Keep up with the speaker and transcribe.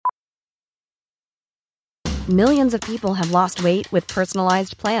Millions of people have lost weight with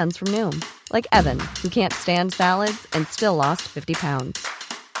personalized plans from Noom. Like Evan, who can't stand salads and still lost 50 pounds.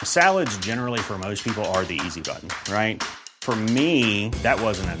 Salads generally for most people are the easy button, right? For me, that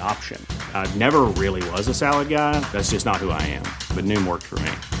wasn't an option. I never really was a salad guy. That's just not who I am. But Noom worked for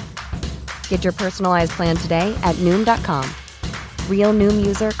me. Get your personalized plan today at Noom.com. Real Noom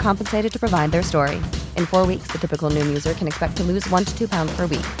user compensated to provide their story. In 4 weeks, the typical Noom user can expect to lose 1 to 2 pounds per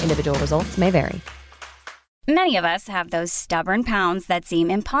week. Individual results may vary. Many of us have those stubborn pounds that seem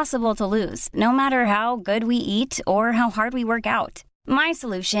impossible to lose, no matter how good we eat or how hard we work out. My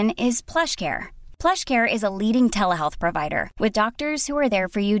solution is PlushCare. PlushCare is a leading telehealth provider with doctors who are there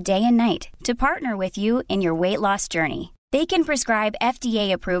for you day and night to partner with you in your weight loss journey. They can prescribe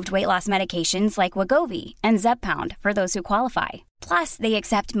FDA-approved weight loss medications like Wegovy and Zepbound for those who qualify. Plus, they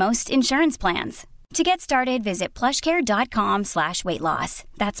accept most insurance plans. To get started, visit plushcare.com/weightloss.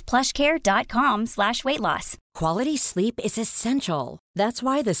 That's plushcare.com/weightloss. Quality sleep is essential. That's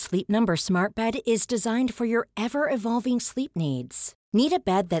why the Sleep Number Smart Bed is designed for your ever-evolving sleep needs. Need a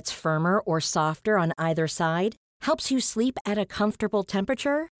bed that's firmer or softer on either side? Helps you sleep at a comfortable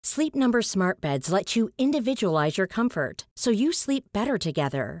temperature? Sleep Number Smart Beds let you individualize your comfort, so you sleep better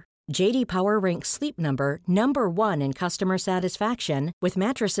together. J.D. Power ranks Sleep Number #1 in customer satisfaction with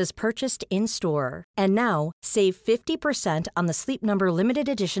mattresses purchased in-store. And now, save 50% on the Sleep Number Limited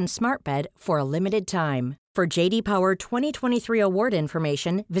Edition Smart Bed for a limited time. For J.D. Power 2023 award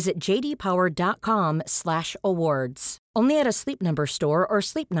information, visit jdpower.com/awards. Only at a Sleep Number store or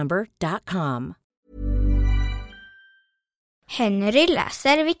sleepnumber.com. Henry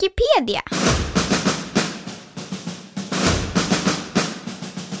läser Wikipedia.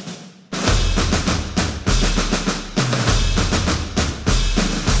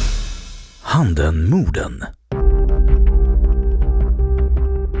 Handenmorden.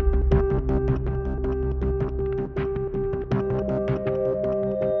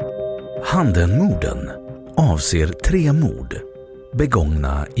 Handenmorden avser 3 mord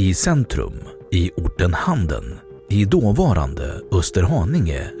begångna i centrum i orten Handen i dåvarande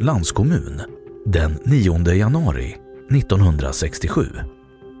Österhaninge landskommun den 9 januari 1967.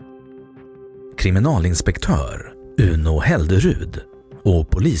 Kriminalinspektör Uno Helderud och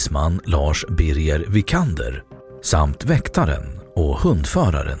polisman Lars Birger Vikander samt väktaren och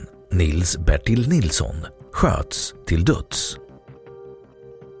hundföraren Nils Bertil Nilsson sköts till döds.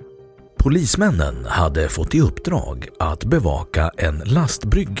 Polismännen hade fått i uppdrag att bevaka en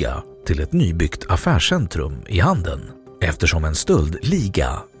lastbrygga till ett nybyggt affärscentrum i Handen eftersom en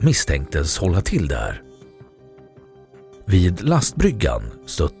stöldliga misstänktes hålla till där. Vid lastbryggan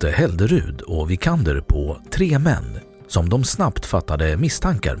stötte Helderud och Vikander på 3 män som de snabbt fattade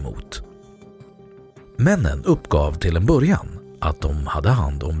misstankar mot. Männen uppgav till en början att de hade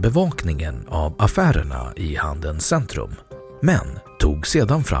hand om bevakningen av affärerna i Handens centrum, men tog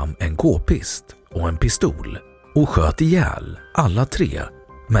sedan fram en k-pist och en pistol och sköt ihjäl alla 3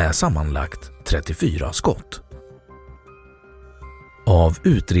 med sammanlagt 34 skott. Av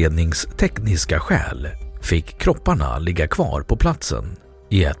utredningstekniska skäl fick kropparna ligga kvar på platsen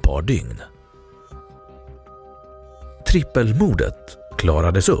i ett par dygn. Trippelmordet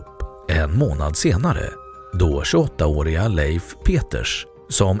klarades upp en månad senare då 28-åriga Leif Peters,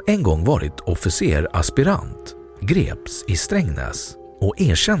 som en gång varit officeraspirant, greps i Strängnäs och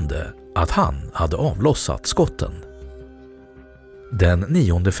erkände att han hade avlossat skotten. Den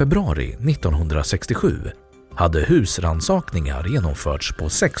 9 februari 1967 hade husrannsakningar genomförts på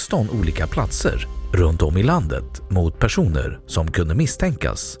 16 olika platser runt om i landet mot personer som kunde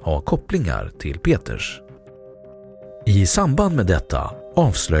misstänkas ha kopplingar till Peters. I samband med detta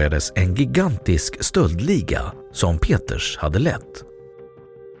avslöjades en gigantisk stöldliga som Peters hade lett.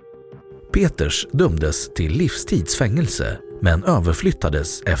 Peters dömdes till livstidsfängelse men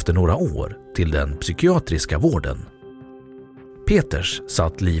överflyttades efter några år till den psykiatriska vården. Peters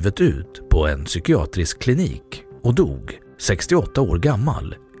satt livet ut på en psykiatrisk klinik och dog 68 år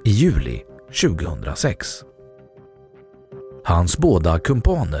gammal i juli 2006. Hans båda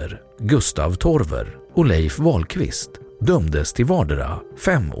kumpaner, Gustav Torver och Leif Wahlqvist, dömdes till vardera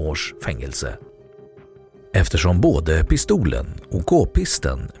 5 års fängelse. Eftersom både pistolen och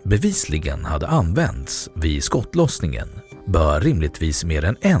k-pisten bevisligen hade använts vid skottlossningen bör rimligtvis mer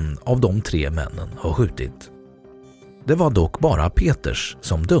än en av de 3 männen ha skjutit. Det var dock bara Peters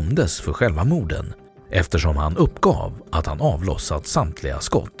som dömdes för själva morden eftersom han uppgav att han avlossat samtliga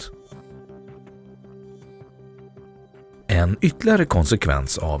skott. En ytterligare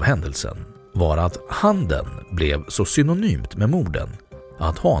konsekvens av händelsen var att Handen blev så synonymt med morden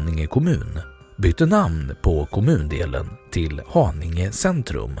att Haninge kommun bytte namn på kommundelen till Haninge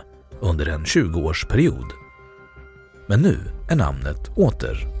centrum under en 20-årsperiod men nu är namnet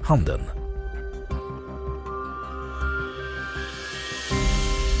åter Handen.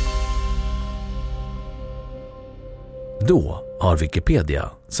 Då har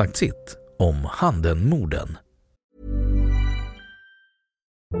Wikipedia sagt sitt om Handen-morden.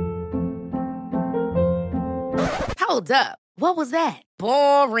 Hold up. What was that?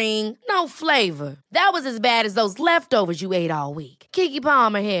 Boring. No flavor. That was as bad as those leftovers you ate all week. Keke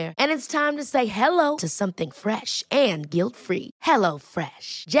Palmer here, and it's time to say hello to something fresh and guilt-free. Hello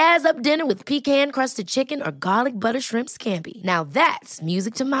Fresh. Jazz up dinner with pecan-crusted chicken or garlic butter shrimp scampi. Now that's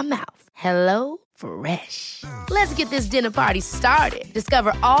music to my mouth. Hello Fresh. Let's get this dinner party started.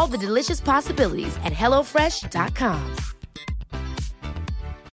 Discover all the delicious possibilities at hellofresh.com.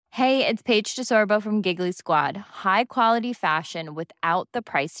 Hey, it's Paige DeSorbo from Giggly Squad. High quality fashion without the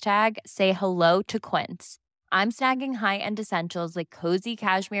price tag. Say hello to Quince. I'm snagging high-end essentials like cozy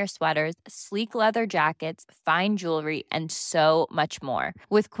cashmere sweaters, sleek leather jackets, fine jewelry, and so much more.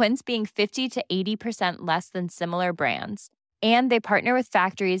 With Quince being 50 to 80% less than similar brands. And they partner with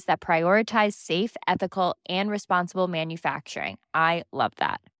factories that prioritize safe, ethical, and responsible manufacturing. I love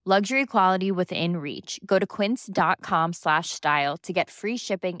that. Luxury quality within reach. Go to quince.com/style to get free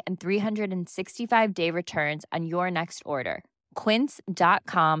shipping and 365-day returns on your next order.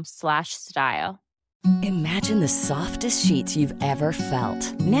 Quince.com/style. Imagine the softest sheets you've ever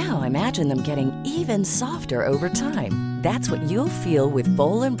felt. Now imagine them getting even softer over time. That's what you'll feel with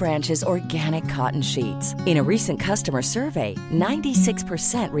Boll & Branch's organic cotton sheets. In a recent customer survey,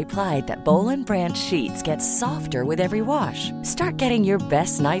 96% replied that Boll & Branch sheets get softer with every wash. Start getting your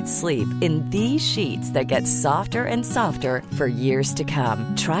best night's sleep in these sheets that get softer and softer for years to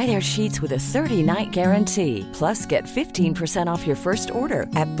come. Try their sheets with a 30-night guarantee. Plus, get 15% off your first order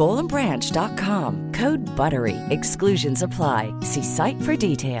at bollandbranch.com. Code BUTTERY. Exclusions apply. See site for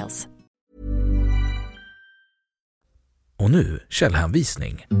details. Och nu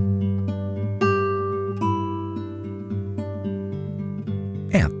källhänvisning.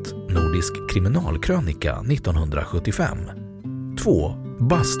 1. Nordisk kriminalkrönika 1975. 2.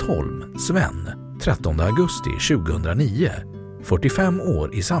 Bastholm, Sven, 13 augusti 2009. 45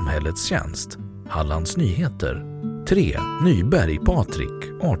 år i samhällets tjänst. Hallands Nyheter. 3. Nyberg,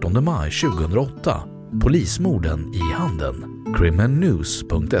 Patrik, 18 maj 2008. Polismorden i Handen.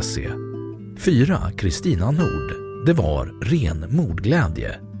 criminalnews.se. 4. Kristina Nord. Det var ren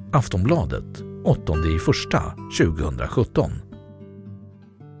mordglädje. Aftonbladet, 8/1 2017.